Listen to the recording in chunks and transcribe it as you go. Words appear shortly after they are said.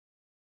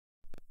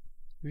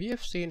We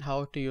have seen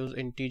how to use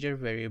integer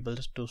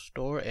variables to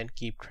store and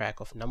keep track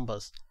of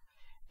numbers.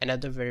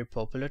 Another very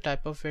popular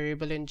type of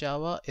variable in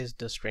Java is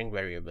the string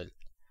variable.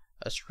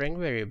 A string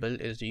variable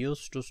is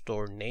used to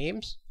store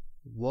names,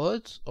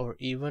 words, or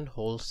even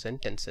whole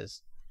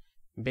sentences.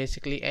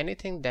 Basically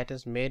anything that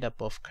is made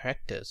up of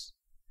characters.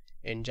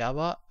 In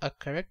Java, a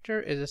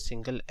character is a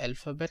single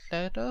alphabet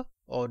letter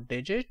or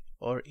digit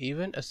or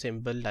even a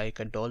symbol like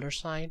a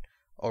 $sign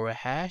or a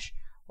hash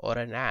or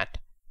an @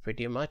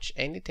 pretty much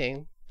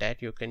anything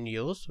that you can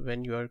use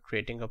when you are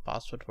creating a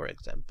password, for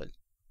example.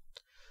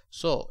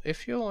 So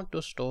if you want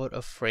to store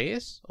a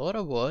phrase or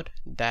a word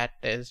that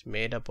is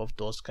made up of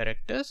those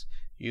characters,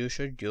 you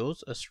should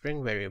use a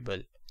string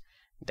variable.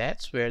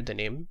 That's where the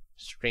name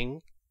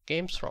string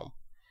came from,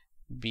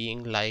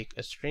 being like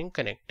a string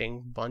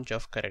connecting bunch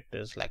of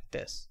characters like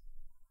this.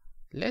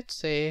 Let's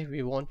say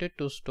we wanted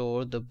to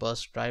store the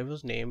bus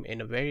driver's name in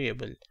a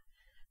variable.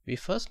 We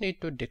first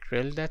need to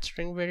declare that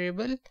string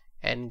variable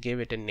and give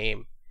it a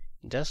name,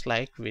 just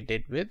like we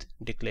did with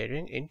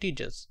declaring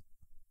integers.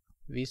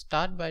 We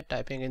start by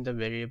typing in the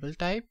variable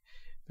type,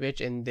 which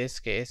in this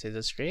case is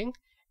a string,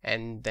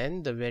 and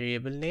then the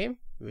variable name,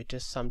 which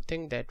is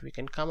something that we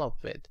can come up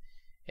with.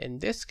 In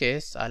this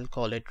case, I'll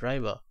call it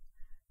driver.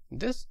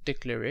 This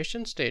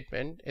declaration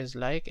statement is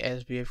like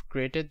as we have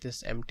created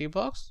this empty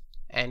box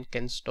and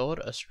can store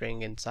a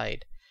string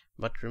inside.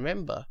 But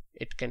remember,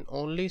 it can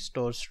only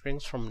store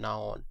strings from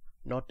now on,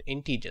 not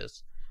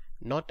integers,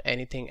 not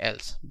anything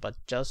else, but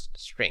just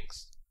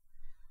strings.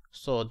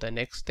 So the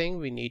next thing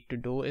we need to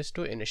do is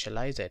to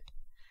initialize it.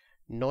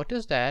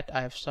 Notice that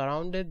I have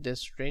surrounded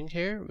this string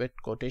here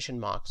with quotation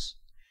marks.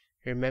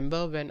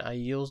 Remember when I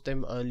used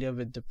them earlier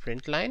with the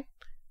print line?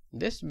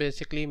 This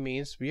basically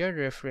means we are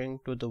referring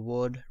to the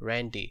word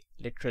Randy,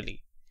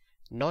 literally,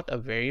 not a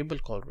variable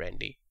called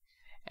Randy.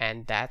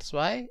 And that's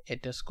why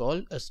it is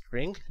called a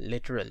string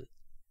literal.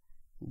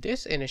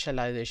 This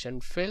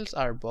initialization fills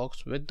our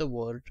box with the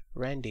word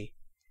Randy.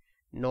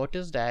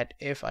 Notice that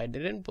if I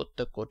didn't put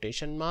the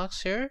quotation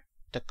marks here,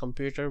 the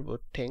computer would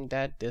think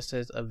that this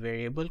is a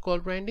variable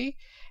called Randy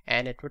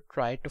and it would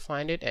try to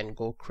find it and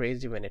go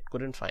crazy when it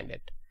couldn't find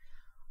it.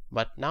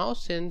 But now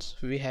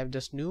since we have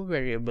this new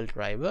variable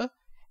driver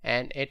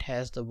and it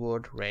has the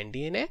word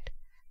Randy in it,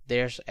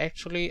 there's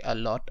actually a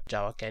lot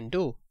Java can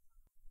do.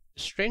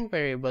 String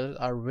variables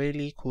are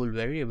really cool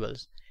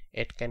variables.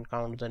 It can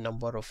count the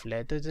number of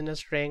letters in a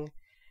string,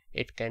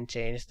 it can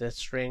change the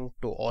string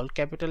to all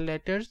capital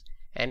letters,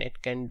 and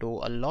it can do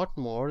a lot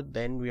more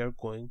than we are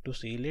going to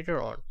see later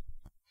on.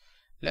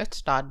 Let's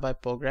start by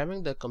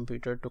programming the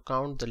computer to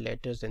count the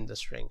letters in the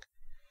string.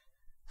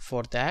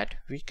 For that,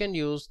 we can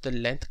use the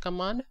length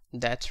command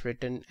that's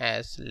written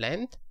as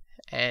length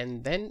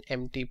and then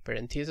empty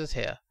parentheses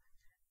here.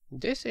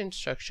 This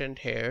instruction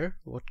here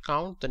would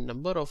count the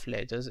number of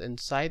letters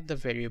inside the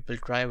variable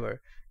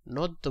driver,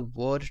 not the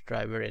word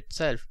driver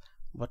itself,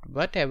 but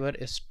whatever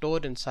is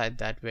stored inside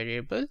that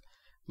variable.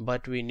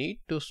 But we need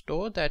to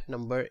store that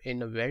number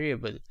in a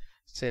variable.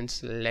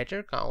 Since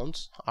letter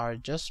counts are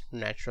just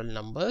natural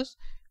numbers,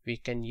 we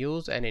can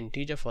use an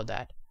integer for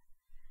that.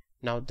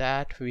 Now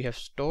that we have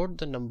stored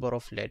the number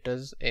of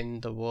letters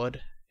in the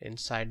word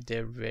inside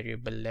their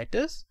variable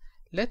letters,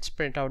 let's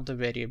print out the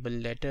variable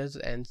letters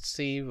and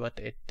see what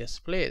it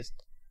displays.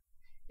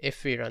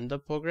 If we run the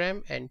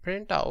program and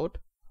print out,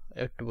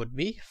 it would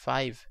be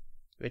 5,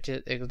 which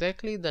is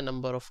exactly the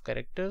number of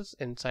characters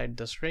inside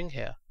the string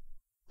here.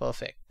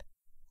 Perfect.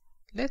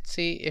 Let's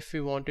see if we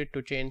wanted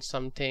to change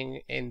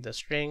something in the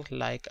string,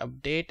 like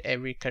update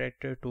every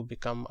character to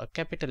become a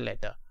capital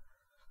letter.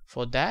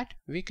 For that,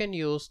 we can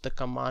use the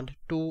command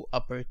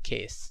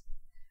toUpperCase.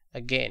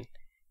 Again,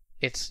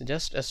 it's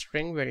just a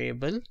string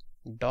variable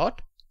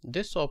dot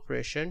this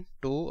operation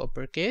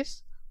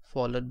toUpperCase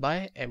followed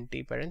by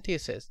empty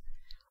parentheses.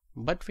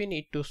 But we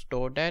need to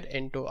store that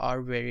into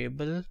our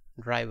variable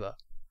driver.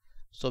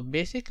 So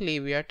basically,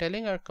 we are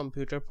telling our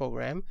computer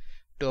program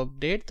to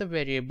update the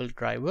variable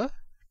driver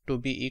to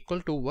be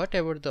equal to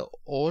whatever the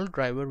old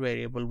driver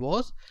variable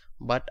was,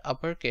 but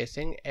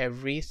uppercasing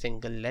every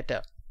single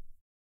letter.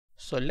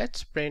 So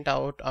let's print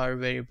out our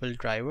variable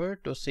driver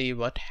to see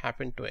what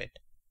happened to it.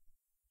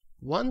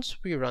 Once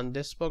we run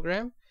this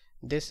program,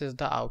 this is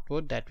the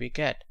output that we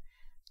get.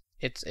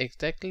 It's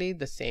exactly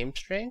the same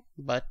string,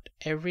 but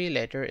every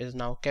letter is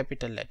now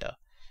capital letter,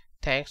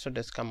 thanks to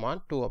this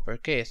command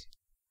toUpperCase.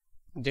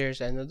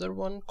 There's another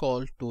one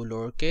called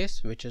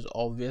toLowerCase, which is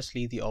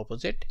obviously the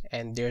opposite,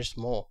 and there's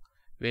more.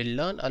 We'll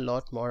learn a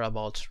lot more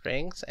about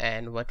strings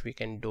and what we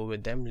can do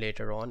with them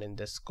later on in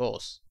this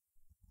course.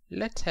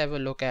 Let's have a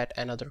look at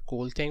another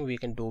cool thing we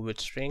can do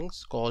with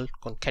strings called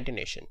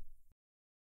concatenation.